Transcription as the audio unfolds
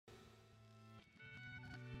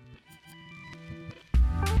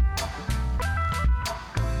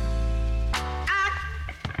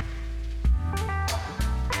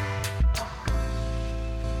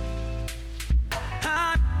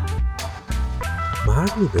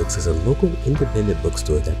Mahogany Books is a local independent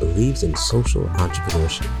bookstore that believes in social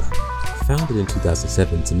entrepreneurship. Founded in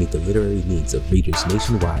 2007 to meet the literary needs of readers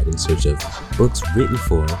nationwide in search of books written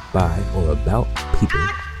for, by, or about people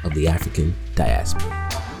of the African diaspora.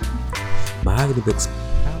 Mahogany Books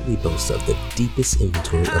proudly boasts of the deepest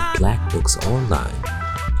inventory of Black books online.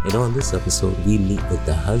 And on this episode, we meet with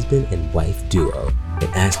the husband and wife duo and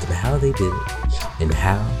ask them how they did it and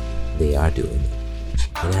how they are doing it.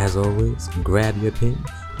 And as always, grab your pen,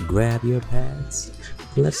 grab your pads,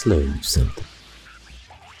 let's learn something.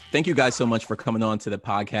 Thank you guys so much for coming on to the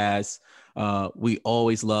podcast. We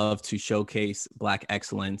always love to showcase Black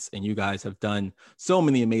excellence, and you guys have done so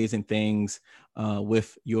many amazing things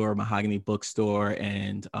with your Mahogany Bookstore,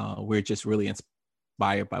 and we're just really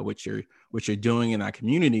inspired by what you're doing in our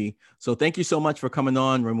community. So thank you so much for coming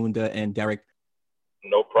on, Ramunda and Derek.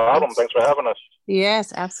 No problem. Thanks for having us.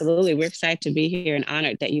 Yes, absolutely. We're excited to be here and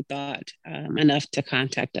honored that you thought enough to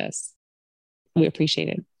contact us. We appreciate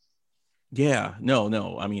it. Yeah,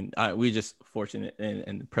 no. I mean, we're just fortunate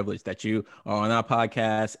and privileged that you are on our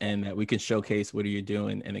podcast and that we can showcase what you're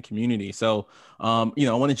doing in the community. So, I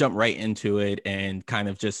want to jump right into it and kind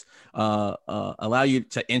of just allow you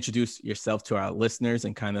to introduce yourself to our listeners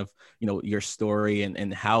and kind of, your story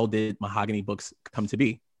and how did Mahogany Books come to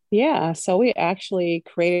be? Yeah, so we actually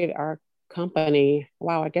created our company.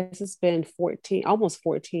 Wow, I guess it's been almost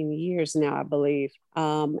 14 years now, I believe.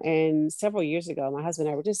 And several years ago, my husband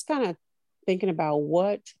and I were just kind of thinking about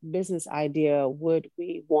what business idea would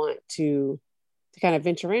we want to kind of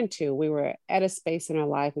venture into. We were at a space in our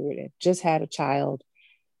life, we had just had a child,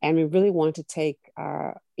 and we really wanted to take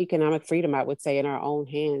our economic freedom, I would say, in our own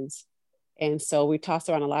hands. And so we tossed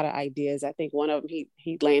around a lot of ideas. I think one of them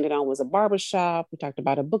he landed on was a barbershop. We talked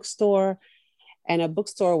about a bookstore, and a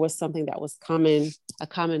bookstore was something that was a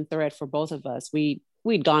common thread for both of us. We'd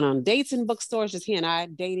gone on dates in bookstores, just he and I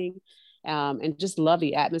dating, and just loved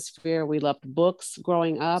the atmosphere. We loved books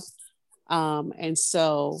growing up. And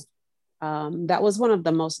so that was one of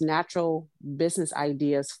the most natural business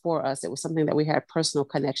ideas for us. It was something that we had personal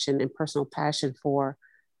connection and personal passion for,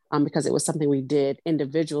 because it was something we did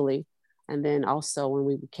individually. And then also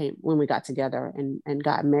when we got together and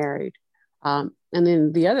got married. And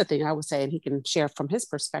then the other thing I would say, and he can share from his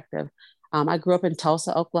perspective, I grew up in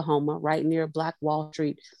Tulsa, Oklahoma, right near Black Wall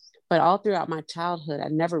Street. But all throughout my childhood, I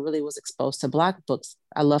never really was exposed to Black books.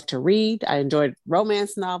 I loved to read. I enjoyed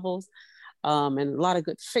romance novels and a lot of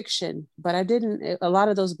good fiction, but a lot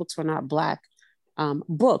of those books were not Black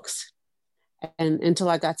books. And until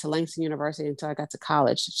I got to Langston University, until I got to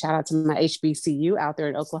college, shout out to my HBCU out there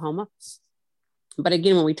in Oklahoma. But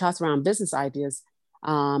again, when we tossed around business ideas,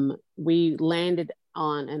 we landed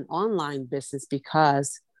on an online business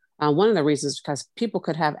because one of the reasons, because people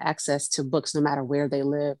could have access to books no matter where they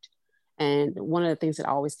lived. And one of the things that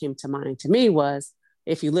always came to mind to me was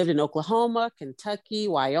if you lived in Oklahoma, Kentucky,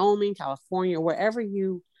 Wyoming, California, wherever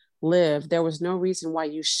you live, there was no reason why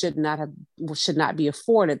you should not be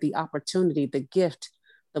afforded the opportunity, the gift,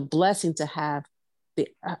 the blessing to have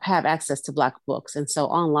access to Black books. And so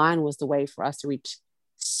online was the way for us to reach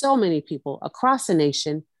so many people across the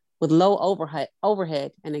nation with low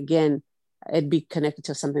overhead. And again, it'd be connected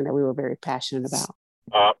to something that we were very passionate about.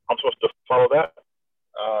 I'm supposed to follow that.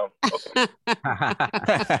 Okay.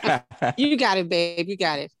 You got it, babe. You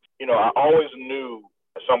got it. I always knew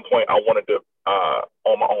at some point I wanted to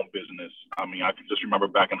own my own business. I mean, I can just remember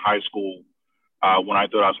back in high school when I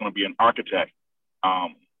thought I was going to be an architect.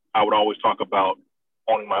 I would always talk about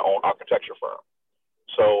owning my own architecture firm.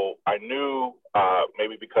 So I knew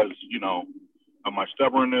maybe because, of my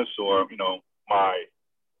stubbornness or, my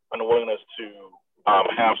unwillingness to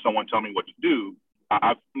have someone tell me what to do,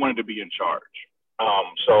 I wanted to be in charge.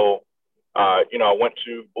 So I went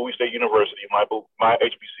to Bowie State University, my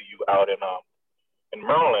HBCU out in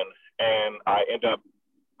Maryland, and I ended up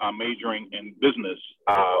majoring in business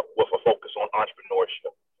with a focus on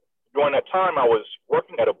entrepreneurship. During that time, I was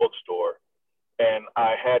working at a bookstore, and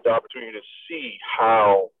I had the opportunity to see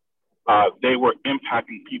how they were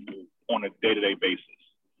impacting people on a day-to-day basis.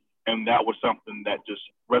 And that was something that just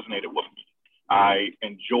resonated with me. I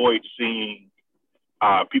enjoyed seeing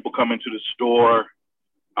people come into the store,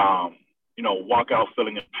 walk out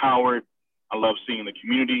feeling empowered. I love seeing the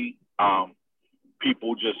community,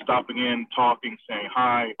 people just stopping in, talking, saying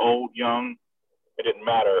hi, old, young. It didn't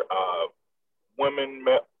matter. Women,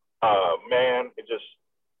 man, it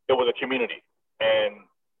was a community. And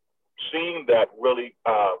seeing that really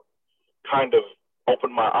kind of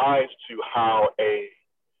opened my eyes to how a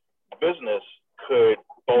business could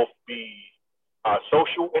both be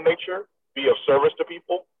social in nature, be of service to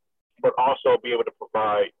people, but also be able to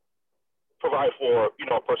provide provide for,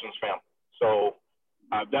 a person's family. So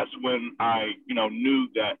that's when I, knew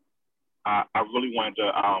that I really wanted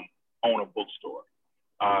to own a bookstore.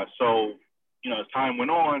 So, as time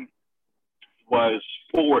went on, was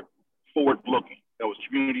forward looking. That was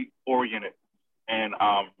community oriented, and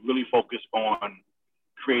really focused on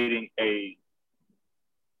creating a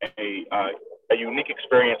unique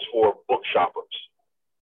experience for book shoppers.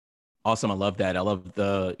 Awesome. I love that. I love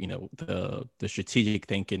the, the strategic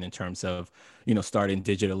thinking in terms of, starting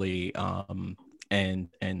digitally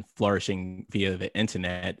and flourishing via the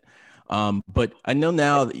internet. But I know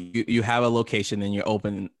now that you have a location and you're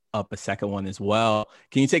opening up a second one as well.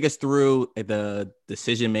 Can you take us through the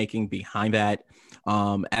decision making behind that?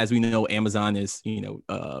 As we know, Amazon is,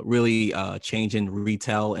 really changing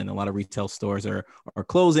retail, and a lot of retail stores are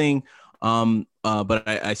closing. But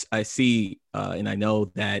I see and I know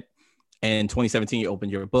that in 2017, you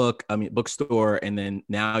opened your bookstore, and then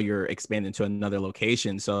now you're expanding to another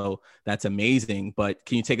location. So that's amazing. But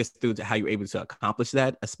can you take us through to how you're able to accomplish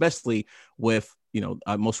that, especially with,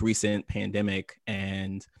 our most recent pandemic,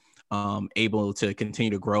 and able to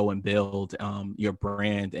continue to grow and build your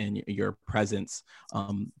brand and your presence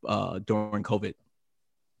during COVID?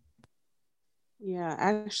 Yeah,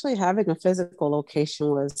 actually having a physical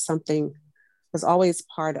location was always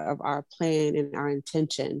part of our plan and our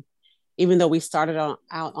intention. Even though we started out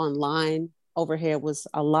online, overhead was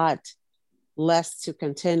a lot less to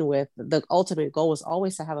contend with. The ultimate goal was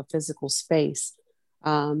always to have a physical space.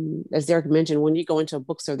 As Derek mentioned, when you go into a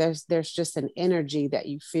bookstore, there's just an energy that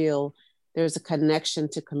you feel. There's a connection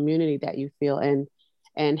to community that you feel,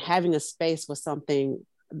 and having a space was something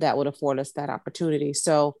that would afford us that opportunity.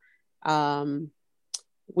 So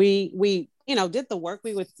we did the work.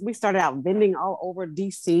 We started out vending all over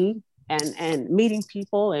DC and meeting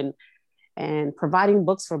people and providing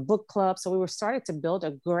books for book clubs. So we were starting to build a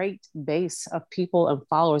great base of people and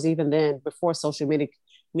followers, even then, before social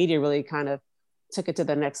media really kind of took it to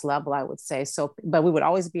the next level, I would say. So, but we would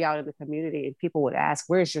always be out in the community, and people would ask,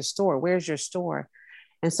 "Where's your store? Where's your store?"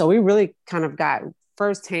 And so we really kind of got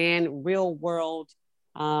firsthand, real world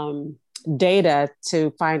data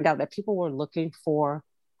to find out that people were looking for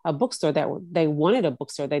a bookstore, they wanted a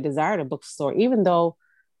bookstore, they desired a bookstore, even though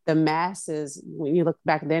the masses, when you look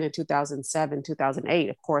back then in 2007, 2008,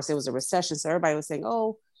 of course, it was a recession. So everybody was saying,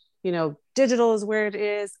 oh, digital is where it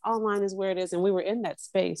is, online is where it is. And we were in that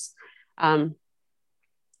space.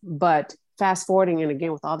 But fast forwarding, and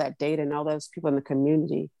again, with all that data and all those people in the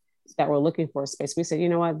community that were looking for a space, we said, you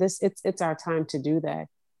know what, it's our time to do that.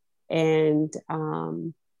 And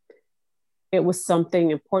it was something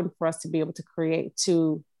important for us to be able to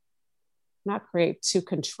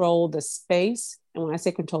control the space. And when I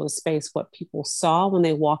say control the space, what people saw when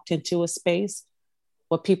they walked into a space,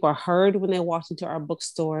 what people heard when they walked into our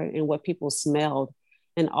bookstore, and what people smelled.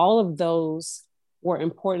 And all of those were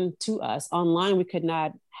important to us. Online, we could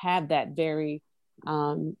not have that very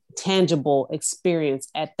tangible experience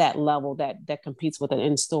at that level that competes with an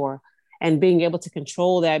in-store. And being able to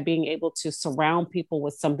control that, being able to surround people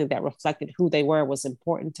with something that reflected who they were, was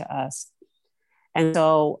important to us. And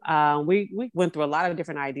so we went through a lot of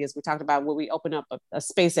different ideas. We talked about where we opened up a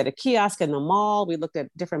space at a kiosk in the mall. We looked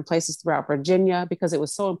at different places throughout Virginia, because it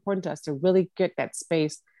was so important to us to really get that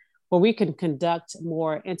space where we can conduct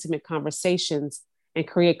more intimate conversations and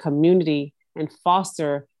create community and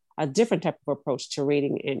foster a different type of approach to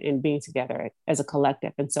reading and being together as a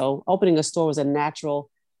collective. And so opening a store was a natural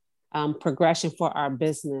progression for our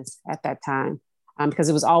business at that time, because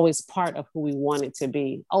it was always part of who we wanted to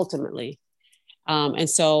be ultimately. And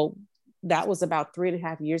so that was about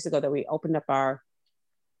 3.5 years ago that we opened up our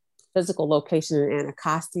physical location in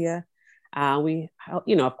Anacostia. We,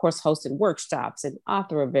 of course, hosted workshops and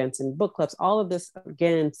author events and book clubs, all of this,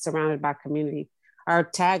 again, surrounded by community. Our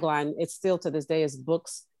tagline, it's still to this day, is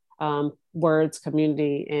books, words,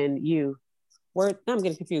 community, and you. I'm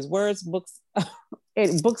getting confused. Words, books,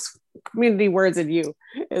 books, community, words, and you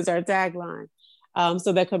is our tagline.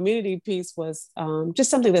 So that community piece was just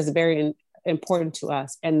something that's very important to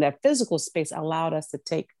us. And that physical space allowed us to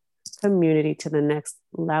take community to the next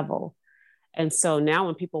level. And so now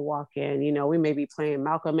when people walk in, we may be playing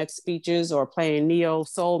Malcolm X speeches or playing neo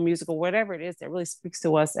soul music or whatever it is that really speaks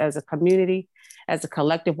to us as a community, as a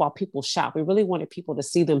collective, while people shop. We really wanted people to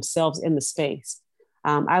see themselves in the space.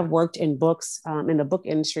 I've worked in books, in the book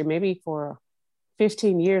industry, maybe for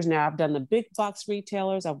 15 years now. I've done the big box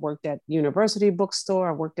retailers. I've worked at University Bookstore.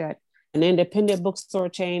 I worked at an independent bookstore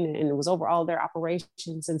chain, and it was over all their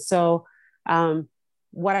operations. And so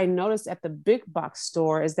what I noticed at the big box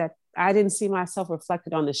store is that I didn't see myself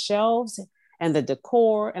reflected on the shelves, and the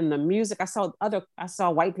decor and the music. I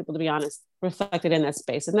saw white people, to be honest, reflected in that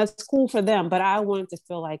space. And that's cool for them. But I wanted to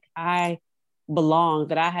feel like I belonged,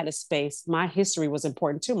 that I had a space. My history was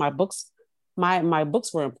important too. My books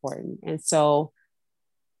were important. And so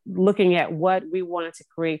looking at what we wanted to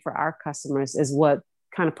create for our customers is what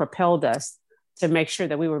kind of propelled us to make sure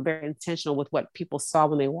that we were very intentional with what people saw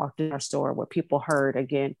when they walked in our store, what people heard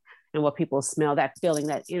again, and what people smell, that feeling,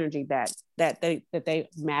 that energy, that they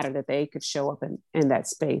matter, that they could show up in that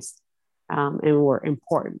space, and were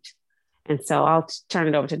important. And so I'll turn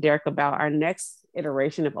it over to Derek about our next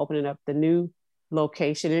iteration of opening up the new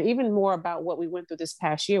location, and even more about what we went through this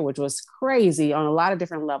past year, which was crazy on a lot of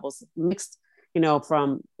different levels, mixed,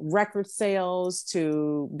 from record sales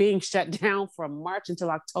to being shut down from March until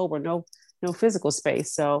October, no physical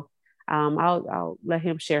space. So I'll let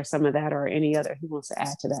him share some of that, or any other he wants to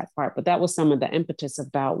add to that part. But that was some of the impetus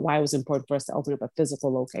about why it was important for us to open up a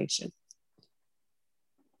physical location.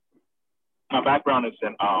 My background is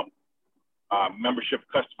in membership,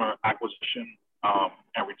 customer acquisition,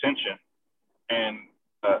 and retention. And,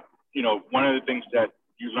 one of the things that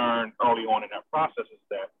you learn early on in that process is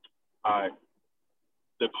that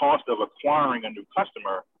the cost of acquiring a new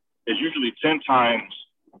customer is usually 10 times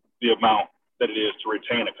the amount that it is to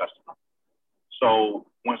retain a customer. So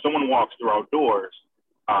when someone walks through our doors,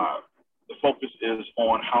 the focus is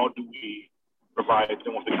on how do we provide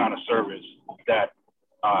them with the kind of service that,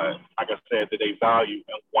 like I said, that they value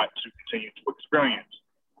and want to continue to experience.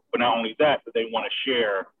 But not only that, but they want to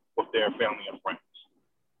share with their family and friends.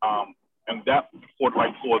 And that for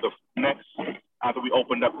the next, after we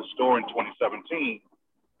opened up the store in 2017,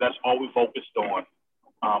 that's all we focused on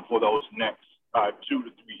for those next 2 to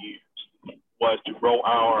 3 years, was to grow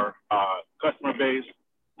our customer base,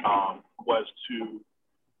 was to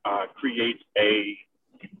create a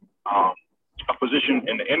position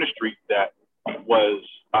in the industry that was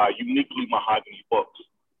uniquely Mahogany Books,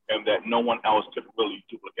 and that no one else could really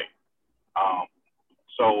duplicate.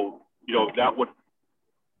 So, that would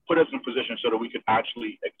put us in a position so that we could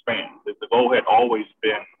actually expand. The goal had always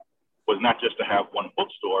been, was not just to have one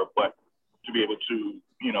bookstore, but to be able to,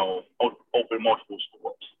 open multiple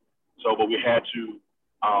stores. So, but we had to,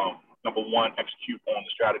 number one, execute on the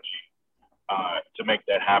strategy to make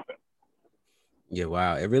that happen. Yeah,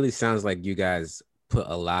 wow. It really sounds like you guys put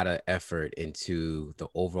a lot of effort into the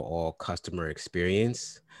overall customer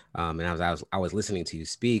experience. And I was listening to you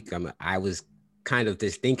speak. I was kind of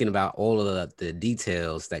just thinking about all of the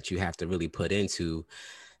details that you have to really put into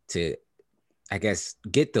to, I guess,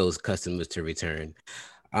 get those customers to return.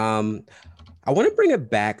 I want to bring it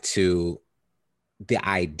back to the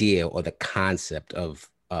idea or the concept of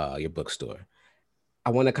your bookstore. I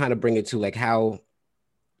want to kind of bring it to like how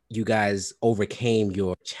you guys overcame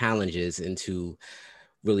your challenges into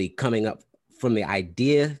really coming up from the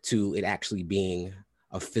idea to it actually being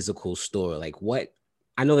a physical store. Like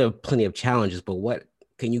I know there are plenty of challenges, but what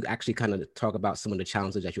can you actually kind of talk about some of the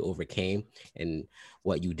challenges that you overcame and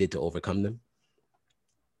what you did to overcome them?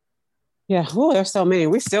 Yeah, well, there's so many.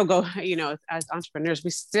 We still go, as entrepreneurs,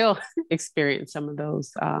 we still experience some of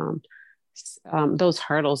those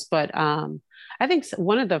hurdles. But I think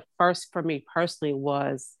one of the first for me personally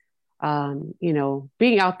was,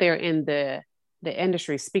 being out there in the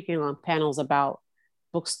industry, speaking on panels about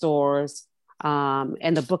bookstores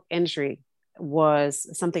and the book industry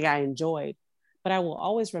was something I enjoyed. But I will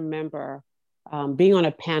always remember being on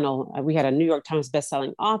a panel. We had a New York Times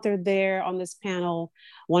bestselling author there on this panel.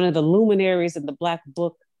 One of the luminaries of the Black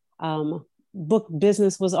book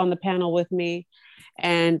business was on the panel with me,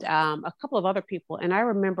 and a couple of other people. And I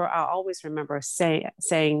always remember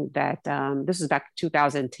saying that this was back in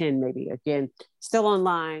 2010, maybe, again, still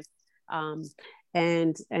online.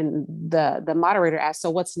 And the moderator asked, so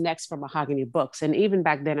what's next for Mahogany Books? And even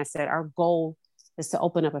back then I said, our goal is to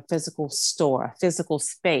open up a physical store, a physical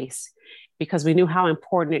space, because we knew how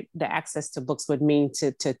important the access to books would mean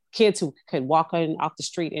to kids who could walk in off the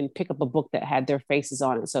street and pick up a book that had their faces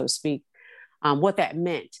on it, so to speak, what that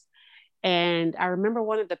meant. And I remember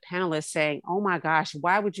one of the panelists saying, oh my gosh,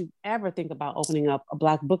 why would you ever think about opening up a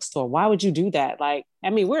Black bookstore? Why would you do that?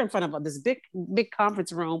 We're in front of this big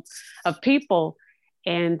conference room of people.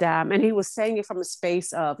 And he was saying it from a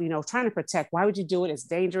space of, trying to protect. Why would you do it? It's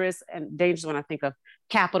dangerous. And dangerous when I think of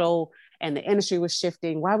capital and the industry was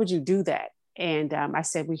shifting. Why would you do that? And I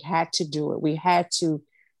said, we had to do it. We had to,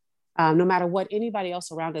 no matter what anybody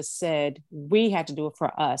else around us said, we had to do it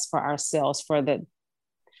for us, for ourselves, for the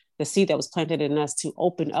seed that was planted in us to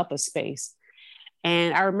open up a space.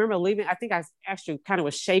 And I remember leaving, I think I actually kind of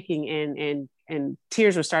was shaking and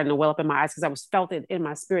tears were starting to well up in my eyes because I felt it in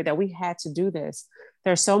my spirit that we had to do this.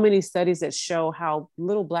 There are so many studies that show how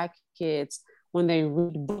little Black kids, when they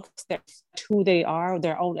read books, that who they are,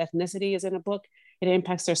 their own ethnicity is in a book, it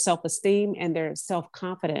impacts their self-esteem and their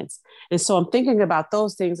self-confidence. And so I'm thinking about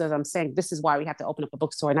those things as I'm saying, this is why we have to open up a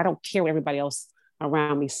bookstore. And I don't care what everybody else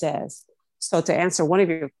around me says. So to answer one of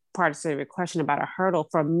your parts of your question about a hurdle,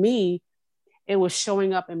 for me, it was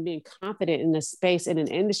showing up and being confident in a space in an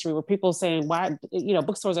industry where people are saying, why,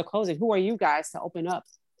 bookstores are closing. Who are you guys to open up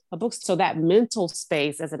a book? So that mental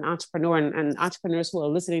space as an entrepreneur and entrepreneurs who are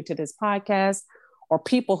listening to this podcast, or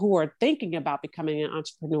people who are thinking about becoming an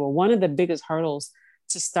entrepreneur, one of the biggest hurdles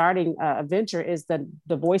to starting a venture is the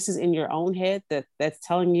voices in your own head that's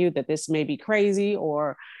telling you that this may be crazy,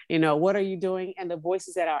 or, what are you doing? And the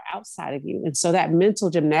voices that are outside of you. And so that mental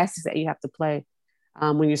gymnastics that you have to play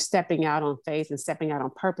when you're stepping out on faith and stepping out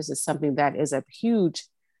on purpose is something that is a huge,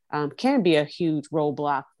 can be a huge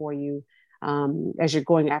roadblock for you as you're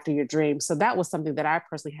going after your dream. So that was something that I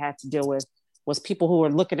personally had to deal with, was people who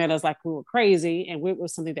were looking at us like we were crazy, and it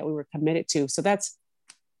was something that we were committed to. So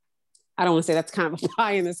I don't want to say that's kind of a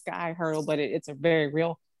pie in the sky hurdle, but it's a very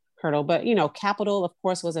real hurdle. But, capital, of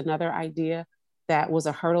course, was another idea that was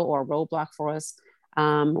a hurdle or a roadblock for us.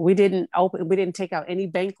 We didn't take out any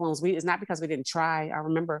bank loans. It's not because we didn't try. I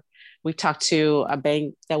remember we talked to a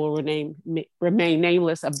bank that will remain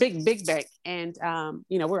nameless, a big bank. And,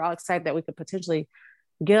 we're all excited that we could potentially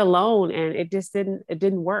get a loan, and it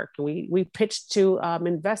didn't work. We pitched to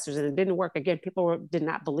investors and it didn't work. Again, people did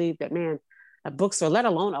not believe that, man, a bookstore, let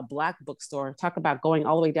alone a Black bookstore, talk about going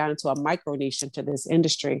all the way down into a micro niche into this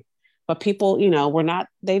industry. But people,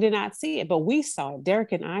 they did not see it, but we saw it.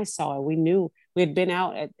 Derek and I saw it. We knew we had been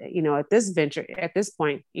out at this venture at this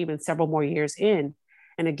point, even several more years in.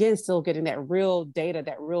 And again, still getting that real data,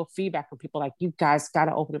 that real feedback from people like, you guys got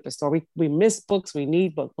to open up a store. We miss books. We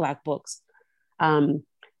need Black books.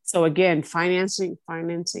 So again, financing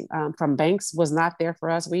from banks was not there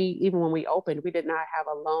for us. Even when we opened, we did not have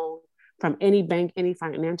a loan from any bank, any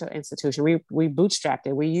financial institution. We bootstrapped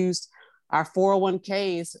it. We used our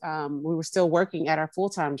 401ks. We were still working at our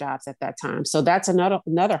full-time jobs at that time. So that's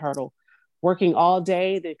another hurdle, working all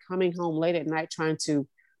day, then coming home late at night, trying to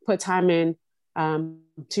put time in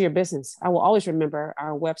to your business. I will always remember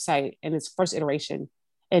our website in its first iteration.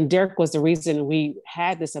 And Derek was the reason we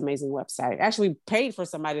had this amazing website. Actually, we paid for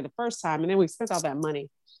somebody the first time, and then we spent all that money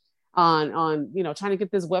on trying to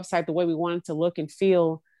get this website the way we wanted to look and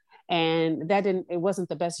feel. And it wasn't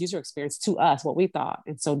the best user experience to us, what we thought.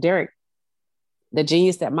 And so Derek, the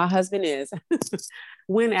genius that my husband is,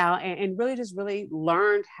 went out and really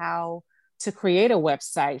learned how to create a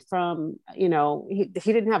website from, he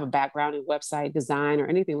didn't have a background in website design or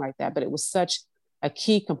anything like that, but it was such a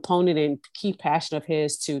key component and key passion of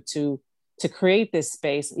his to create this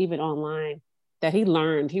space, even online, that he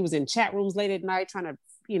learned. He was in chat rooms late at night trying to,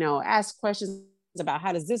 ask questions about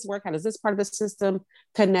how does this work? How does this part of the system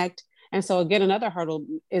connect? And so again, another hurdle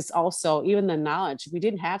is also even the knowledge. We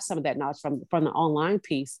didn't have some of that knowledge from the online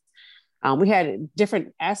piece. We had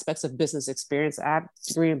different aspects of business experience. I have a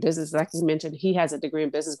degree in business, like you mentioned, he has a degree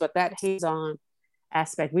in business, but that hands-on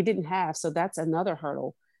aspect we didn't have. So that's another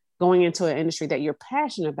hurdle, going into an industry that you're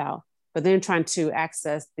passionate about, but then trying to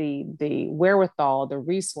access the wherewithal, the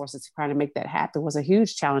resources to try to make that happen was a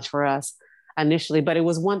huge challenge for us initially, but it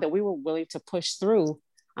was one that we were willing to push through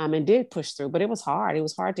and did push through, but it was hard. It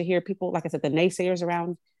was hard to hear people, like I said, the naysayers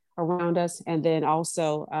around us. And then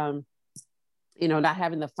also, not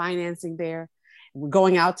having the financing there,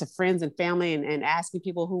 going out to friends and family and asking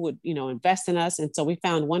people who would, invest in us. And so we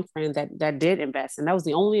found one friend that did invest, and that was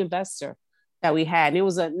the only investor that we had. And it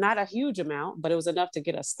was not a huge amount, but it was enough to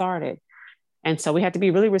get us started. And so we had to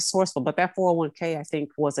be really resourceful. But that 401k, I think,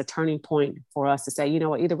 was a turning point for us to say,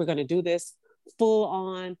 either we're going to do this full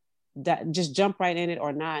on, that just jump right in it,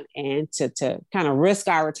 or not. And to kind of risk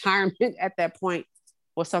our retirement at that point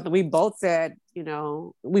was something we both said,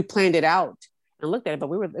 we planned it out and looked at it, but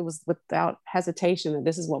it was without hesitation that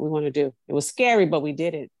this is what we want to do. It was scary, but we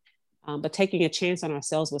did it. But taking a chance on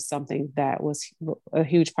ourselves was something that was a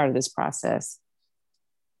huge part of this process.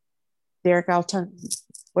 Derek,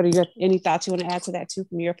 any thoughts you want to add to that too,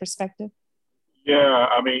 from your perspective? Yeah,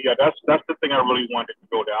 that's the thing I really wanted to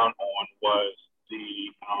go down on was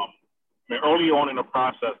early on in the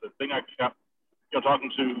process, the thing I kept,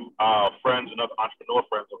 talking to friends and other entrepreneur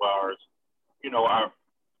friends of ours,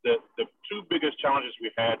 the two biggest challenges we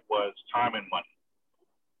had was time and money.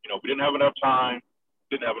 We didn't have enough time,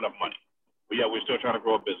 didn't have enough money, but yeah, we're still trying to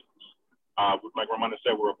grow a business. Like Ramonda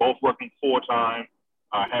said, we were both working full time,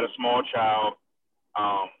 had a small child,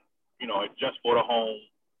 had just bought a home.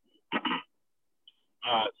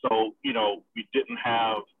 So, we didn't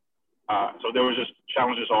have, so there was just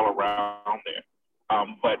challenges all around there.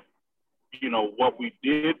 But, what we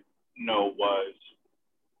did know was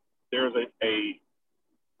there's a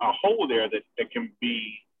hole there that can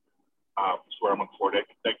be, that's what I'm looking for,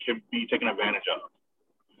 that can be taken advantage of.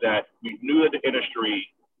 That we knew that the industry,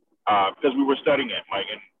 because we were studying it, Mike,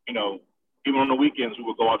 and, even on the weekends, we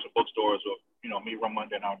would go out to bookstores with, me,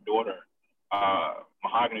 Ramunda, and our daughter,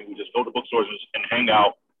 Mahogany. We just go to bookstores and hang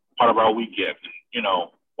out part of our weekend. And,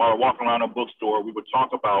 while we're walking around a bookstore, we would talk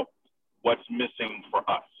about what's missing for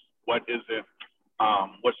us, what isn't,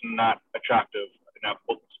 what's not attractive in that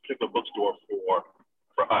particular bookstore for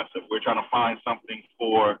us. If we're trying to find something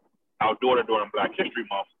for our daughter during Black History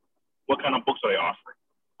Month, what kind of books are they offering?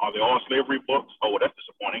 Are they all slavery books? Oh, well, that's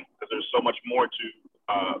disappointing because there's so much more to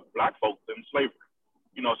Black folks than slavery.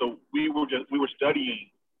 So we were studying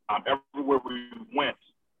everywhere we went.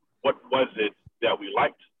 What was it that we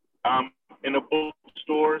liked in the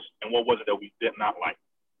bookstores, and what was it that we did not like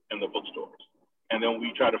in the bookstores? And then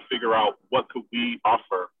we tried to figure out what could we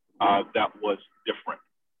offer that was different.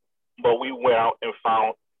 But we went out and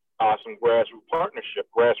found some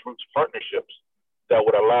grassroots partnerships that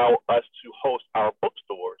would allow us to host our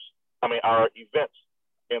our events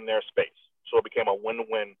in their space. So it became a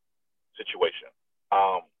win-win situation.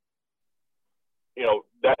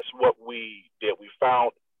 That's what we did. We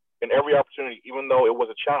found in every opportunity, even though it was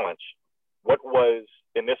a challenge, what was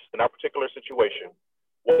in our particular situation,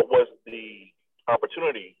 what was the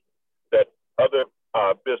opportunity that other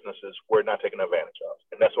businesses were not taking advantage of?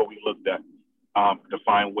 And that's what we looked at to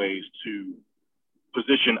find ways to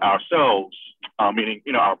position ourselves, meaning,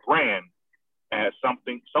 our brand, as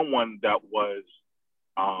someone that was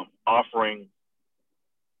offering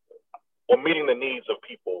or meeting the needs of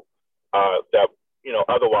people that,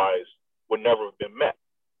 otherwise would never have been met.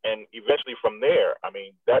 And eventually from there,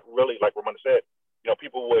 that really, like Ramunda said,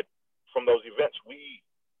 people would, from those events, we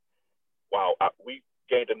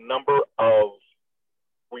gained a number of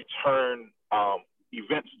return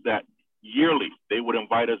events that yearly they would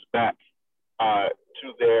invite us back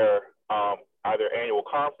to their either annual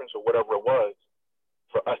conference or whatever it was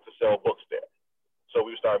for us to sell books there. So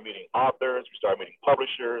we started meeting authors, we started meeting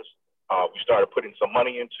publishers, we started putting some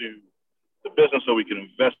money into the business so we could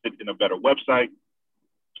invest it in a better website.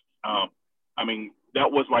 That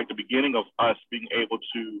was like the beginning of us being able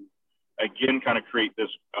to, again, kind of create this,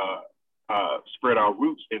 spread our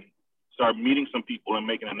roots and start meeting some people and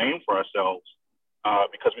making a name for ourselves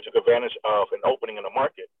because we took advantage of an opening in the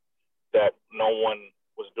market that no one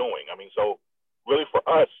was doing. So really for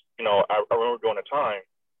us, I remember during a time,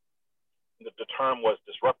 the term was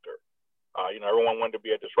disruptor. Everyone wanted to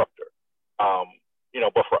be a disruptor.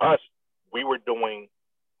 But for us, we were doing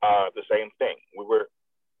the same thing. We were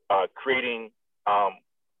creating,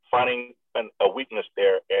 finding a weakness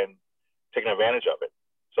there and taking advantage of it.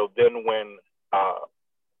 So then when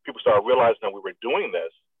people started realizing that we were doing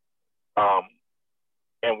this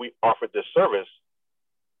and we offered this service,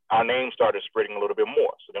 our name started spreading a little bit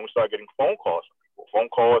more. So then we started getting phone calls from people, phone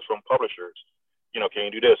calls from publishers. Can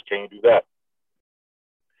you do this? Can you do that?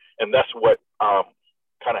 And that's what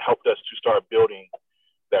kind of helped us to start building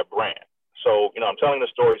that brand. So, I'm telling the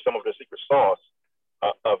story, some of the secret sauce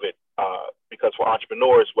of it, because for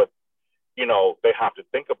entrepreneurs, what, they have to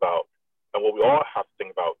think about and what we all have to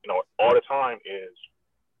think about, all the time is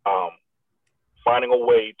finding a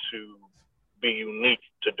way to be unique,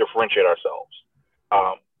 to differentiate ourselves.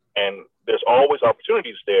 And there's always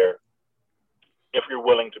opportunities there if you're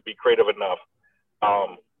willing to be creative enough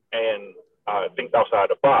and think outside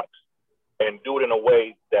the box and do it in a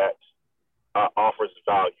way that offers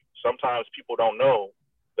value. Sometimes people don't know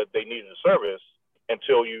that they need a service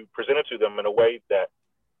until you present it to them in a way that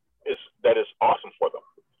is awesome for them.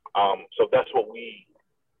 So that's what we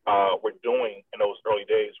were doing in those early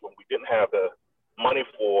days when we didn't have the money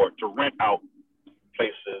to rent out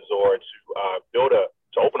places or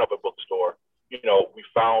to open up a bookstore. We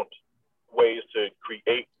found ways to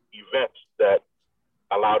create events that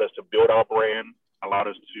allowed us to build our brand, allowed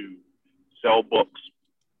us to sell books.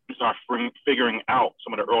 We started figuring out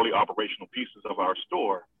some of the early operational pieces of our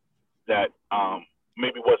store that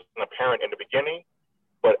maybe wasn't apparent in the beginning,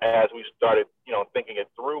 but as we started, thinking it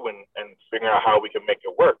through and figuring out how we can make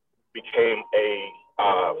it work, became a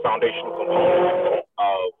foundational component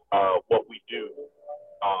of what we do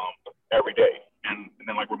every day. And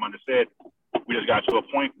then, like Ramunda said, we just got to a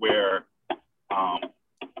point where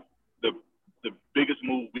the biggest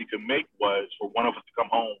move we could make was for one of us to come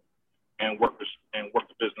home and work the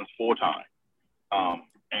business full time.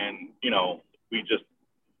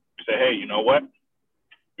 We said, hey, you know what?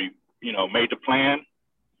 We, made the plan.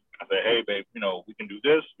 I said, hey, babe, we can do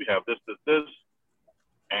this. We have this,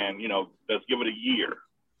 and let's give it a year.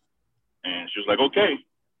 And she was like, okay.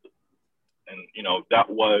 And that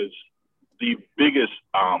was the biggest,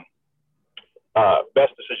 best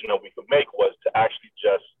decision that we could make, was to actually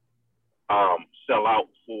just sell out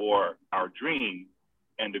for our dream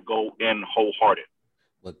and to go in wholehearted.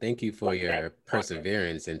 Well, thank you for your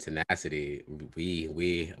perseverance and tenacity.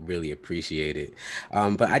 We really appreciate it.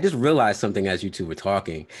 But I just realized something as you two were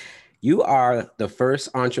talking. You are the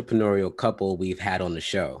first entrepreneurial couple we've had on the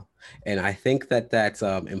show. And I think that that's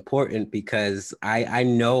important because I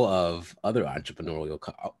know of other entrepreneurial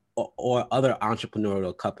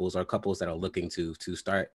couples or couples that are looking to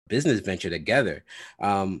start business venture together.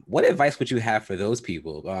 What advice would you have for those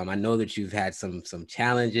people? I know that you've had some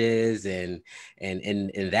challenges and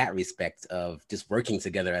in that respect of just working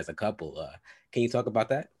together as a couple. Can you talk about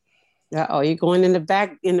that? Oh, you're going in the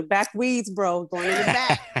back weeds, bro. Going in the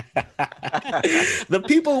back. The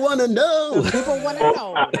people want to know. The people want to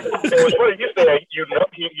know. It was funny. You said you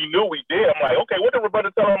knew we did. I'm like, okay, what did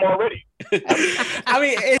Roberta tell them already?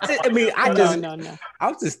 I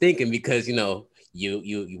was just thinking because you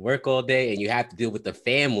work all day and you have to deal with the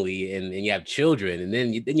family and you have children and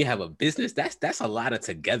then you have a business. That's a lot of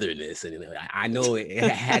togetherness, and I know it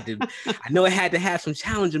had to have some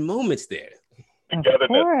challenging moments there.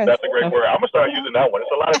 Togetherness. That's a great word. I'm gonna start using that one.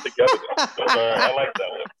 It's a lot of togetherness. I like that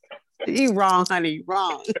one. You wrong, honey.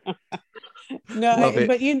 Wrong. No,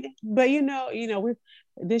 but we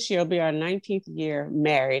this year will be our 19th year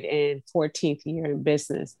married and 14th year in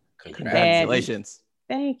business. Congratulations.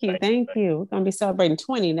 Thank you. We're gonna be celebrating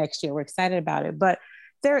 20 next year. We're excited about it. But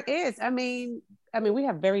there is, we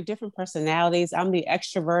have very different personalities. I'm the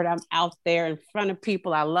extrovert. I'm out there in front of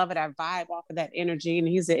people. I love it. I vibe off of that energy, and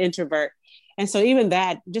he's an introvert. And so even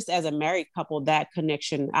that, just as a married couple, that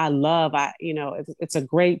connection, I love. It's a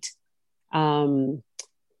great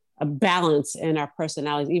a balance in our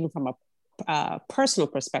personalities, even from a personal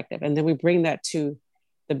perspective. And then we bring that to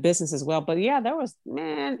the business as well. But yeah, there was,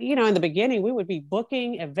 in the beginning, we would be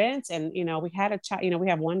booking events, and we had a child. We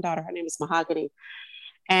have one daughter. Her name is Mahogany.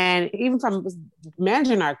 And even from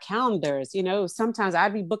managing our calendars, sometimes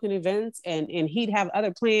I'd be booking events and he'd have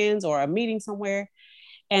other plans or a meeting somewhere.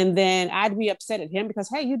 And then I'd be upset at him because,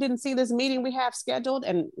 hey, you didn't see this meeting we have scheduled.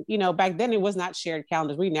 And, back then it was not shared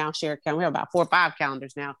calendars. We now share calendars. We have about 4 or 5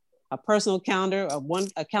 calendars now. A personal calendar,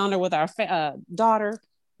 a calendar with our daughter,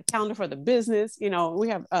 a calendar for the business. We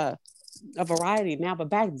have a variety now. But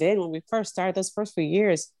back then when we first started, those first few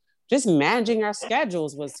years, just managing our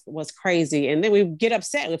schedules was crazy. And then we get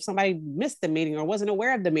upset if somebody missed the meeting or wasn't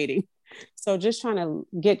aware of the meeting. So just trying to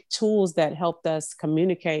get tools that helped us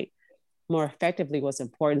communicate more effectively was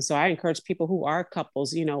important. So I encourage people who are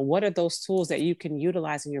couples, what are those tools that you can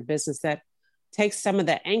utilize in your business that takes some of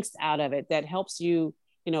the angst out of it, that helps you,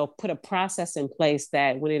 put a process in place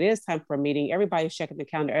that when it is time for a meeting, everybody's checking the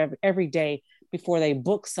calendar every day before they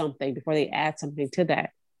book something, before they add something to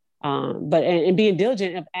that. But being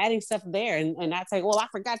diligent of adding stuff there and not say, well, I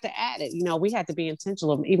forgot to add it. We had to be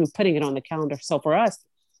intentional of even putting it on the calendar. So for us,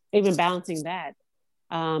 even balancing that.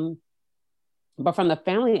 But from the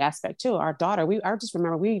family aspect too, our daughter, I just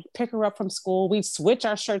remember we'd pick her up from school. We'd switch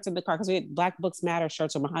our shirts in the car because we had Black Books Matter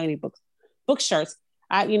shirts or Mahogany book shirts.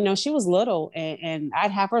 She was little and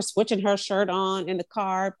I'd have her switching her shirt on in the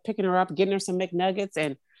car, picking her up, getting her some McNuggets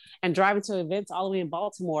and driving to events all the way in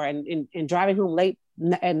Baltimore and driving home late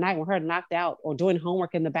at night with her knocked out or doing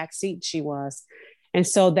homework in the back seat she was. And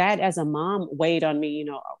so that as a mom weighed on me,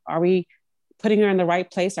 are we putting her in the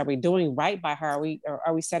right place? Are we doing right by her?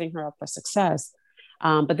 Are we setting her up for success?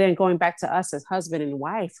 But then going back to us as husband and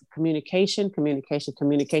wife, communication,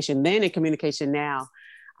 then in communication now,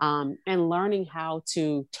 and learning how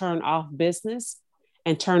to turn off business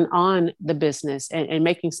and turn on the business and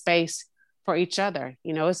making space for each other.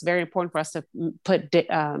 It's very important for us to put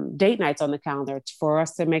date nights on the calendar for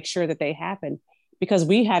us to make sure that they happen, because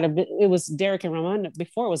it was Derek and Ramon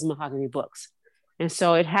before it was Mahogany Books. And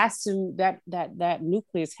so it has to, that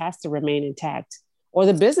nucleus has to remain intact, or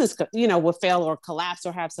the business, will fail or collapse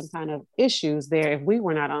or have some kind of issues there if we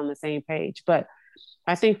were not on the same page. But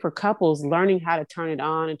I think for couples, learning how to turn it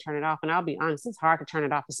on and turn it off, and I'll be honest, it's hard to turn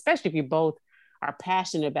it off, especially if you both are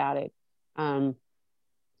passionate about it.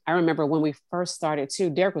 I remember when we first started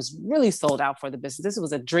too, Derek was really sold out for the business. This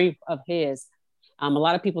was a dream of his. A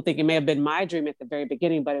lot of people think it may have been my dream at the very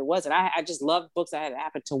beginning, but it wasn't. I just loved books. I had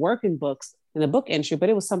happened to work in books in the book industry, but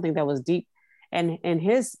it was something that was deep and in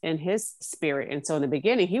his spirit. And so in the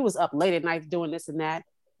beginning, he was up late at night doing this and that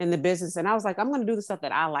in the business. And I was like, I'm going to do the stuff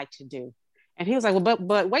that I like to do. And he was like, well,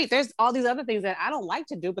 but wait, there's all these other things that I don't like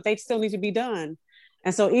to do, but they still need to be done.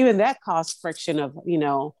 And so even that caused friction of,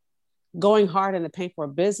 going hard in the paint for a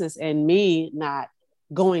business and me not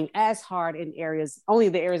going as hard in only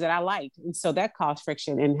the areas that I liked. And so that caused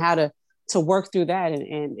friction, and how to work through that.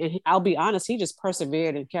 And I'll be honest, he just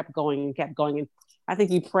persevered and kept going and kept going. And I think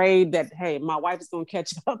he prayed that, hey, my wife is going to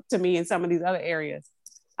catch up to me in some of these other areas.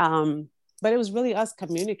 But it was really us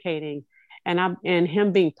communicating, and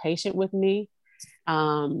him being patient with me,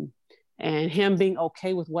 and him being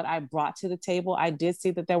okay with what I brought to the table. I did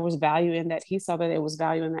see that there was value in that. He saw that there was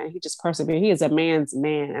value in that. He just persevered. He is a man's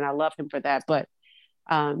man, and I love him for that. But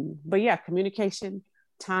yeah, communication,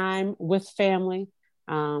 time with family,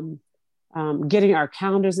 getting our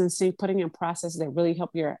calendars in sync, putting in processes that really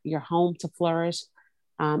help your home to flourish.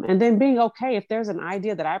 And then being okay if there's an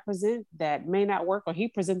idea that I present that may not work, or he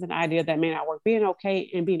presents an idea that may not work. Being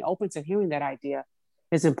okay and being open to hearing that idea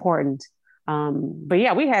is important. But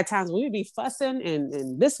yeah, we had times we would be fussing,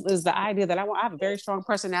 and this was the idea that I want. I have a very strong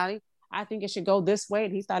personality. I think it should go this way,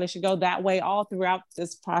 and he thought it should go that way all throughout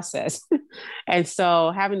this process. And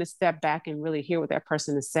so having to step back and really hear what that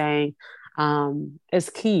person is saying is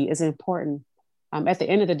key, is important. At the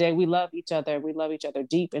end of the day, we love each other. We love each other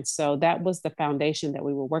deep. And so that was the foundation that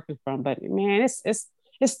we were working from. But man,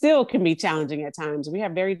 it still can be challenging at times. We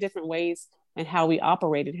have very different ways in how we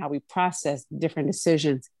operate and how we process different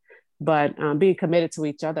decisions. But being committed to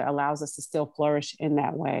each other allows us to still flourish in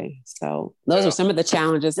that way. So those are some of the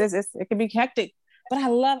challenges. It can be hectic, but I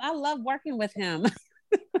love working with him.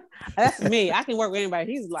 That's me. I can work with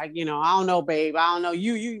anybody. He's like, I don't know, babe. I don't know.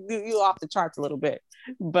 You off the charts a little bit.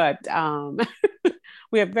 But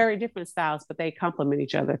we have very different styles, but they complement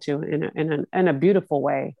each other too in a beautiful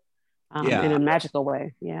way. In a magical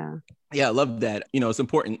way. Yeah. Yeah, I love that. It's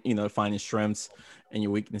important, finding strengths and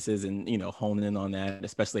your weaknesses and, honing in on that,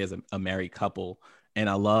 especially as a married couple. And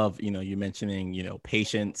I love, you mentioning,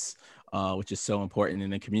 patience, which is so important in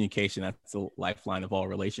the communication. That's the lifeline of all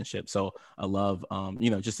relationships. So I love,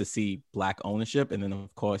 just to see Black ownership. And then,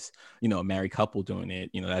 of course, a married couple doing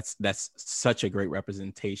it. That's such a great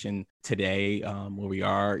representation today where we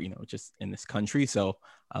are, just in this country. So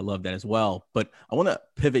I love that as well. But I want to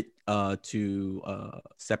pivot to a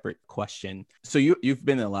separate question. So you've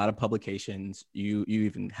been in a lot of publications. You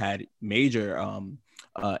even had major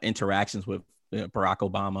interactions with Barack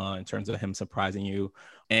Obama in terms of him surprising you,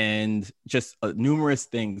 and just numerous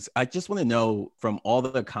things. I just want to know, from all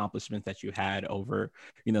the accomplishments that you had over,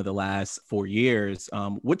 the last 4 years,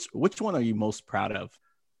 which one are you most proud of?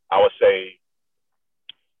 I would say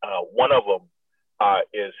one of them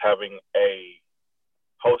is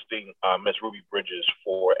hosting Miss Ruby Bridges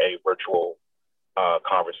for a virtual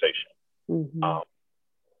conversation. Mm-hmm.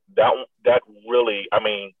 That really, I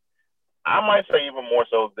might say even more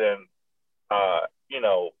so than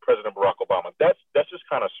President Barack Obama. That's just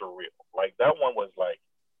kind of surreal. Like, that one was like,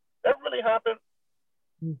 that really happened.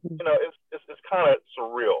 Mm-hmm. It's kind of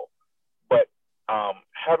surreal. But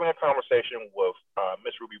having a conversation with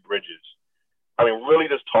Miss Ruby Bridges, really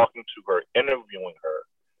just talking to her, interviewing her,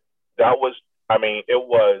 that was, it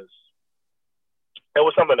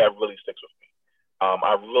was something that really sticks with me.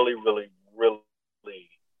 I really, really, really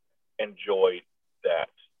enjoyed that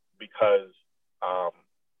because,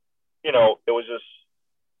 it was just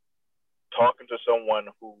talking to someone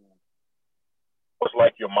who was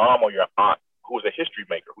like your mom or your aunt, who was a history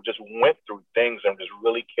maker, who just went through things and just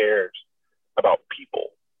really cares about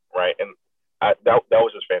people, right? And that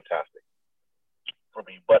was just fantastic for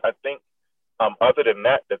me. But I think other than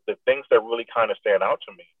that, the things that really kind of stand out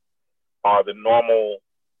to me are the normal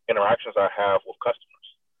interactions I have with customers.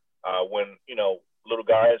 When, little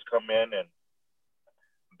guys come in and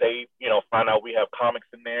they, find out we have comics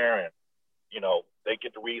in there, and, they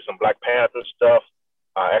get to read some Black Panther stuff.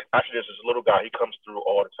 Actually, there's this little guy, he comes through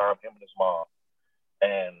all the time, him and his mom.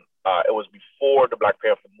 And it was before the Black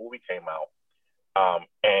Panther movie came out.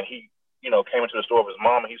 And he, came into the store with his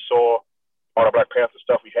mom, and he saw all the Black Panther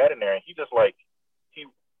stuff we had in there. And he just he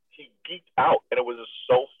geeked out. And it was just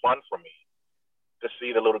so fun for me to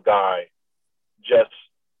see the little guy just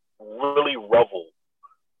really revel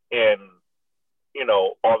in,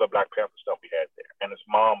 all the Black Panther stuff we had there. And his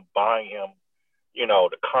mom buying him,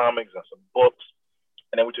 the comics and some books.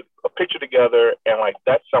 And then we took a picture together. And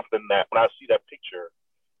that's something that when I see that picture,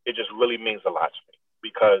 it just really means a lot to me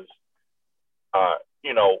because,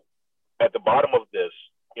 at the bottom of this,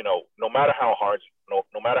 no matter how hard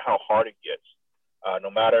it gets, no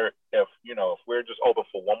matter if we're just open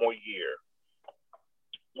for one more year,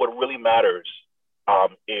 what really matters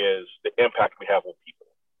is the impact we have on people.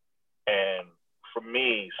 And for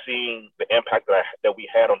me, seeing the impact that we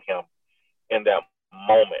had on him in that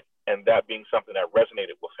moment, and that being something that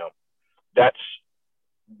resonated with him, that's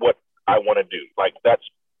what I want to do. Like, that's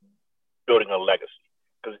building a legacy,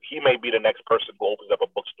 because he may be the next person who opens up a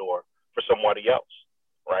bookstore for somebody else,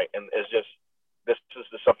 right? And it's just, this is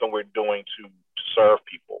something we're doing to serve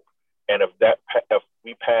people. And if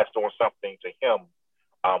we passed on something to him,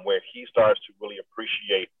 where he starts to really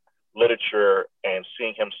appreciate literature and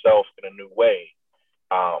seeing himself in a new way,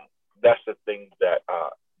 that's the thing that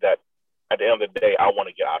that at the end of the day I want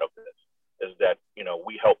to get out of this, is that, you know,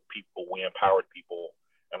 we help people, we empowered people,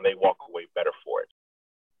 and they walk away better for it.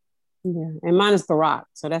 Yeah, and mine is Barack,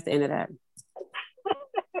 so that's the end of that.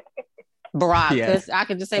 Barack, because I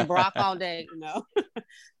could just say Barack all day, you know.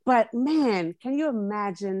 But man, can you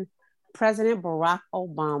imagine President Barack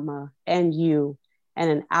Obama and you and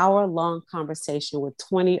an hour-long conversation with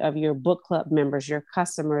 20 of your book club members, your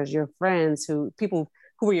customers, your friends, people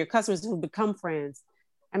who were your customers who become friends?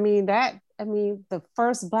 I mean, the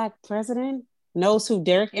first Black president knows who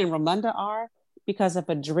Derek and Ramunda are because of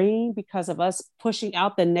a dream, because of us pushing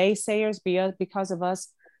out the naysayers, because of us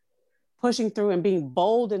pushing through and being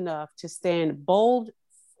bold enough to stand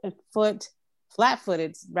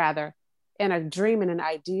flat-footed rather, in a dream and an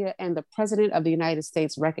idea. And the president of the United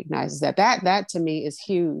States recognizes that. That to me is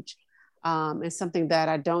huge, and something that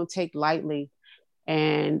I don't take lightly,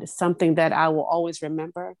 and something that I will always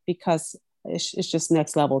remember, because it's just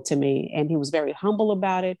next level to me. And he was very humble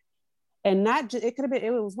about it. And not just, it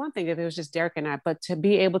was one thing if it was just Derek and I, but to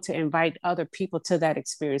be able to invite other people to that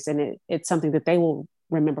experience. And it's something that they will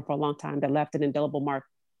remember for a long time, that left an indelible mark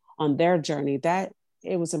on their journey, that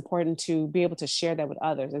it was important to be able to share that with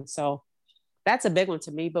others. And so that's a big one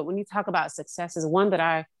to me. But when you talk about success, is one that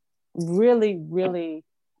I really, really,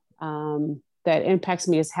 that impacts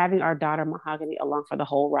me, is having our daughter Mahogany along for the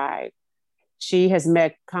whole ride. She has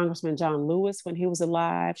met Congressman John Lewis when he was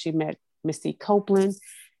alive. She met Misty Copeland.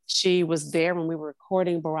 She was there when we were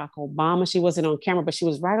recording Barack Obama. She wasn't on camera, but she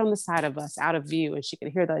was right on the side of us, out of view, and she could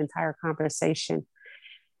hear the entire conversation.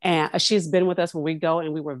 And she's been with us when we go,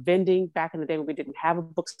 and we were vending back in the day when we didn't have a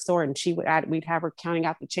bookstore, and we'd have her counting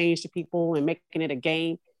out the change to people and making it a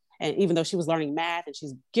game. And even though she was learning math, and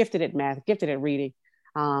she's gifted at math, gifted at reading,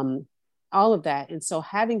 all of that. And so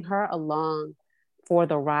having her along for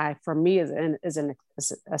the ride for me is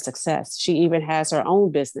a success. She even has her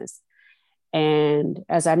own business. And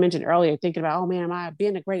as I mentioned earlier, thinking about, oh man, am I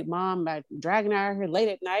being a great mom by dragging her out here late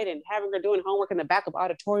at night and having her doing homework in the back of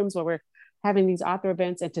auditoriums where we're having these author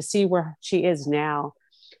events, and to see where she is now,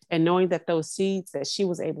 and knowing that those seeds that she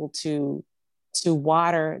was able to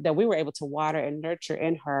water, that we were able to water and nurture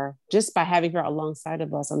in her just by having her alongside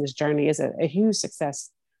of us on this journey, is a huge success.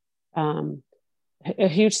 A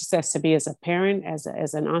huge success to me as a parent,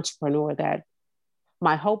 as an entrepreneur. That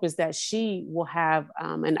my hope is that she will have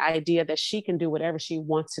an idea that she can do whatever she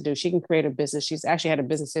wants to do. She can create a business. She's actually had a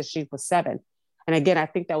business since she was 7. And again, I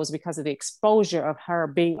think that was because of the exposure of her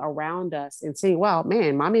being around us and seeing, wow,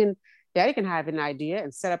 man, mommy and daddy can have an idea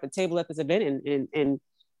and set up a table at this event and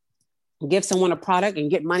give someone a product and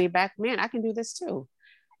get money back. Man, I can do this too.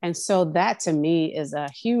 And so that to me is a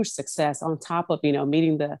huge success, on top of,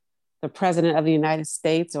 meeting the president of the United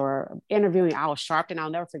States or interviewing Al Sharpton. I'll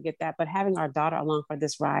never forget that. But having our daughter along for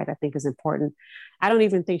this ride, I think, is important. I don't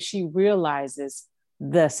even think she realizes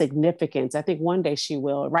the significance. I think one day she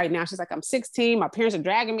will. Right now, she's like, I'm 16. My parents are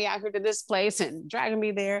dragging me out here to this place and dragging me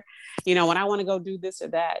there, when I want to go do this or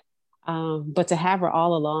that. But to have her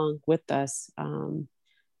all along with us,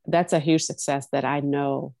 that's a huge success that I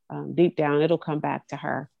know deep down it'll come back to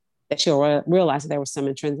her, that she'll realize that there was some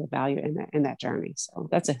intrinsic value in that journey. So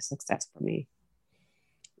that's a success for me.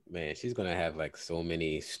 Man, she's gonna have like so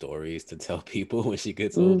many stories to tell people when she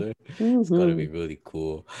gets older. Mm-hmm. It's gonna be really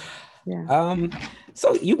cool. Yeah.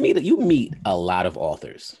 So you meet a lot of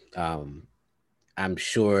authors. I'm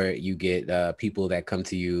sure you get people that come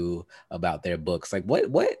to you about their books. Like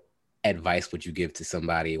what advice would you give to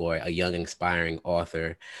somebody, or a young inspiring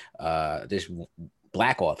author, this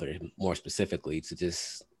Black author more specifically, to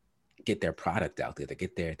just get their product out there,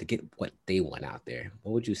 to get what they want out there?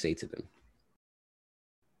 What would you say to them?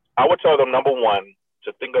 I would tell them, number one,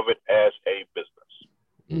 to think of it as a business.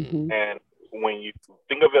 Mm-hmm. And when you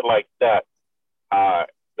think of it like that,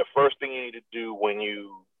 the first thing you need to do when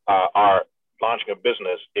you are launching a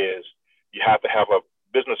business is you have to have a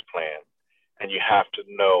business plan, and you have to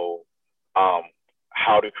know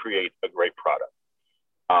how to create a great product.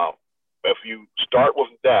 If you start with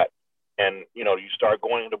that, and you start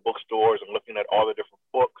going into bookstores and looking at all the different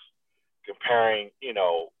books, comparing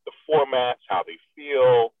the formats, how they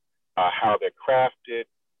feel, how they're crafted,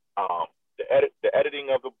 the editing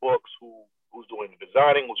of the books, who's doing the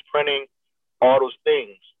designing, who's printing, all those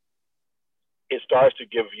things, it starts to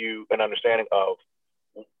give you an understanding of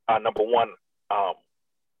number one,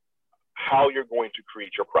 how you're going to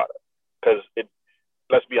create your product. Because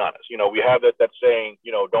let's be honest, we have that saying,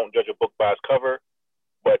 don't judge a book by its cover.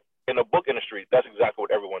 But in the book industry, that's exactly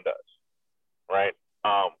what everyone does, right?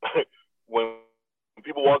 When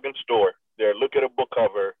people walk in the store, they look at a book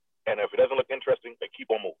cover, and if it doesn't look interesting, they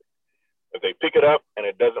keep on moving. If they pick it up and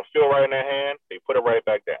it doesn't feel right in their hand, they put it right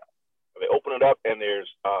back down. If they open it up and there's,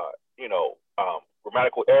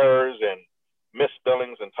 grammatical errors and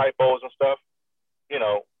misspellings and typos and stuff,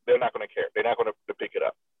 they're not going to care. They're not going to pick it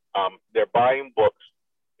up. They're buying books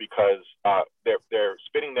because they're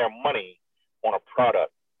spending their money on a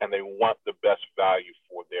product and they want the best value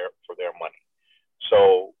for their money.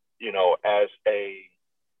 So, as a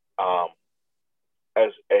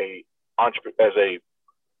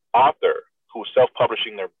author who's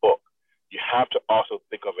self-publishing their book, you have to also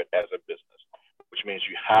think of it as a business, which means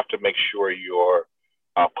you have to make sure you're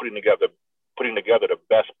putting together the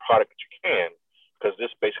best product that you can, because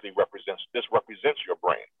this represents your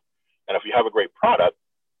brand. And if you have a great product,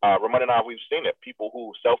 Ramon and I, we've seen it. People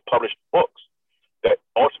who self-published books that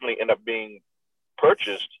ultimately end up being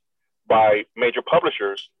purchased by major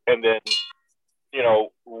publishers, and then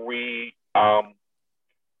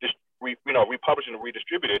republished and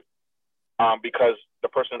redistributed, because the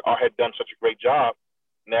person had done such a great job.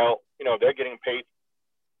 Now they're getting paid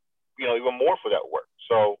even more for that work.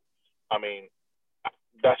 So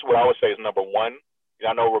that's what I would say is number one.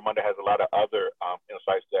 I know Ramonda has a lot of other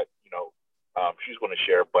insights that she's going to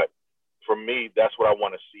share, but for me, that's what I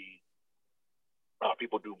want to see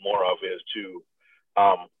people do more of, is to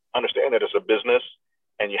understand that it's a business,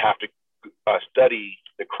 and you have to study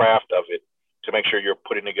the craft of it to make sure you're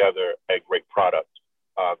putting together a great product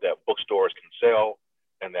that bookstores can sell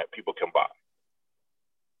and that people can buy.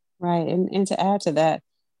 Right. And to add to that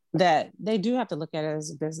they do have to look at it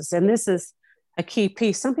as a business. And this is a key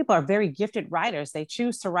piece. Some people are very gifted writers. They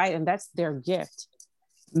choose to write, and that's their gift.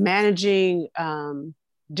 Managing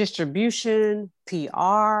distribution,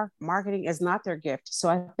 PR, marketing is not their gift. So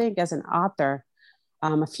I think as an author,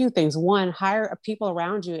 a few things. One, hire people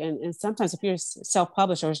around you. And sometimes if you're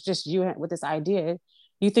self-published or it's just you with this idea,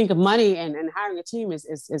 you think of money and hiring a team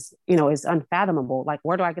is unfathomable. Like,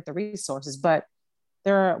 where do I get the resources? But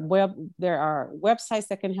there are websites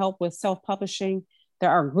that can help with self-publishing. There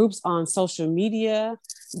are groups on social media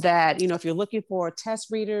that, if you're looking for test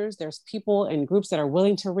readers, there's people and groups that are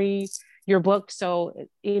willing to read your book. So,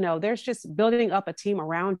 there's just building up a team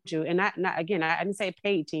around you, and not again, I didn't say a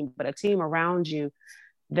paid team, but a team around you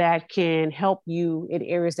that can help you in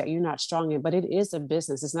areas that you're not strong in. But it is a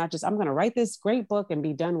business. It's not just, I'm going to write this great book and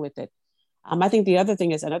be done with it. I think the other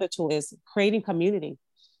thing is, another tool is creating community.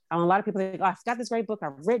 A lot of people think, I've got this great book,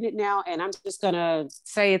 I've written it now, and I'm just going to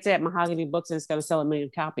say it's at Mahogany Books and it's going to sell 1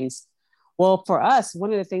 million copies. Well, for us,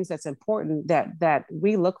 one of the things that's important that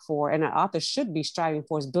we look for, and an author should be striving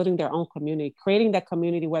for, is building their own community, creating that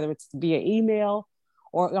community, whether it's via email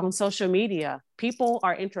or on social media. People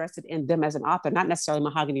are interested in them as an author, not necessarily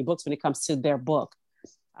Mahogany Books when it comes to their book.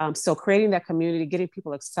 So creating that community, getting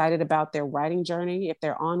people excited about their writing journey, if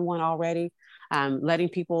they're on one already, letting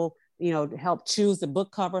people help choose the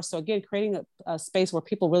book cover. So again, creating a space where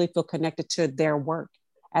people really feel connected to their work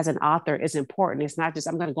as an author is important. It's not just,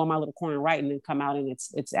 I'm going to go in my little corner and write and then come out and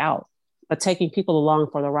it's out, but taking people along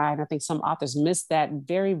for the ride. And I think some authors miss that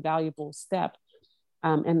very valuable step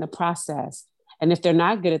in the process. And if they're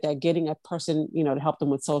not good at that, getting a person, to help them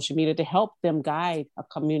with social media, to help them guide a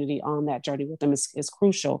community on that journey with them is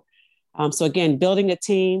crucial. So again, building a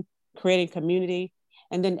team, creating community,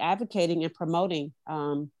 and then advocating and promoting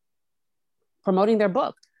their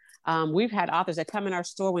book. We've had authors that come in our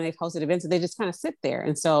store when they've hosted events and they just kind of sit there.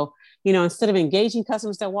 And so, instead of engaging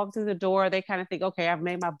customers that walk through the door, they kind of think, okay, I've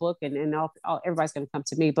made my book and everybody's going to come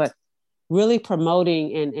to me. But really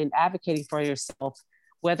promoting and advocating for yourself,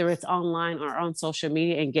 whether it's online or on social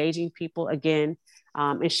media, engaging people again,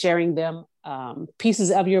 and sharing them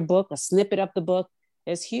pieces of your book, a snippet of the book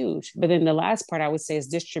is huge. But then the last part I would say is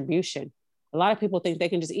distribution. A lot of people think they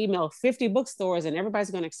can just email 50 bookstores and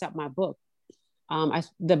everybody's going to accept my book.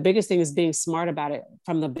 The biggest thing is being smart about it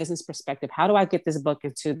from the business perspective. How do I get this book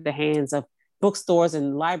into the hands of bookstores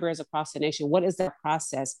and libraries across the nation? What is that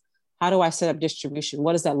process? How do I set up distribution?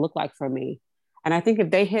 What does that look like for me? And I think if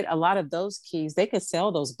they hit a lot of those keys, they could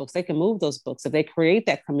sell those books. They can move those books. If they create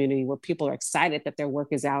that community where people are excited that their work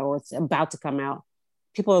is out or it's about to come out,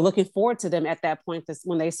 people are looking forward to them at that point.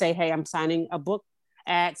 When they say, hey, I'm signing a book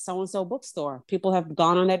at so-and-so bookstore, people have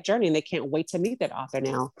gone on that journey and they can't wait to meet that author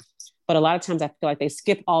now. But a lot of times I feel like they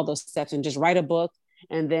skip all those steps and just write a book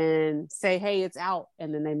and then say, hey, it's out.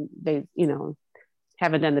 And then they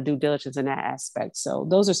haven't done the due diligence in that aspect. So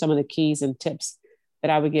those are some of the keys and tips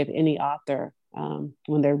that I would give any author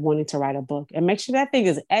when they're wanting to write a book. And make sure that thing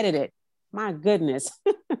is edited. My goodness.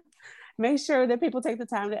 Make sure that people take the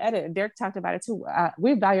time to edit. Derek talked about it too.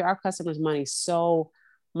 We value our customers' money so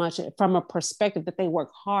much from a perspective that they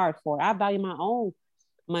work hard for. I value my own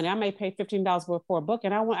money. I may pay $15 for a book,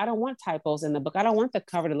 and I don't want typos in the book. I don't want the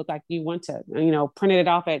cover to look like you want to, printed it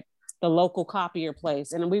off at the local copier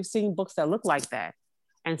place. And we've seen books that look like that.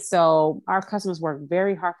 And so our customers work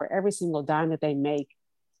very hard for every single dime that they make.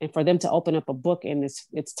 And for them to open up a book and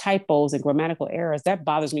it's typos and grammatical errors, that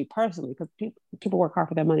bothers me personally, because people work hard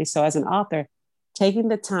for their money. So as an author, taking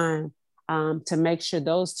the time to make sure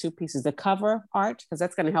those two pieces, the cover art, because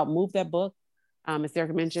that's going to help move that book, as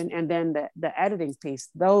Derek mentioned, and then the editing piece,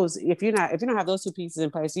 those, if you don't have those two pieces in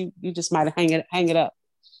place, you just might hang it up,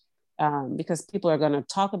 because people are going to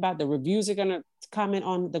talk about, the reviews are going to comment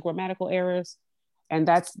on the grammatical errors, and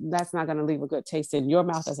that's not going to leave a good taste in your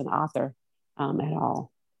mouth as an author at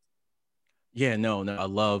all. Yeah, no, I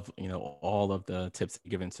love, all of the tips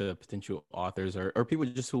given to potential authors or people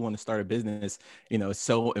just who want to start a business. It's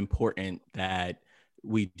so important that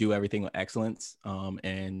we do everything with excellence.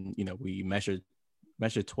 And, we measure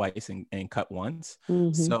twice and cut once.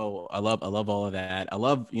 Mm-hmm. So I love all of that. I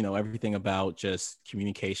love, everything about just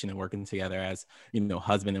communication and working together as,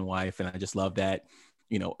 husband and wife. And I just love that,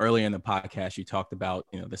 earlier in the podcast, you talked about,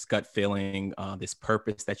 this gut feeling, this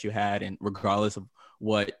purpose that you had, and regardless of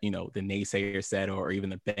what, the naysayer said, or even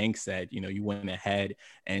the bank said, you went ahead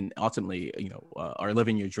and ultimately, are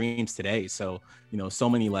living your dreams today. So, so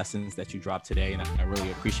many lessons that you dropped today. And I really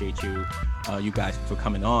appreciate you guys for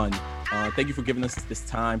coming on. Thank you for giving us this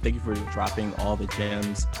time. Thank you for dropping all the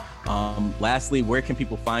gems. Lastly, where can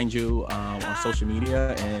people find you on social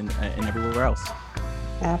media and everywhere else?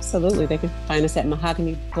 Absolutely. They can find us at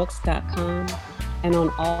mahoganybooks.com and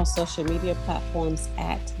on all social media platforms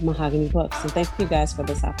at Mahogany Books. And thank you guys for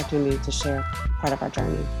this opportunity to share part of our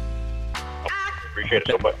journey. Appreciate it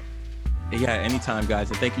so much. Yeah, anytime,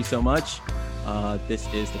 guys. And thank you so much. This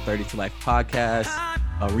is the 30 to Life podcast,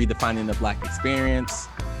 redefining the Black experience,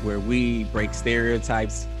 where we break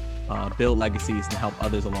stereotypes, build legacies, and help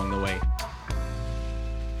others along the way.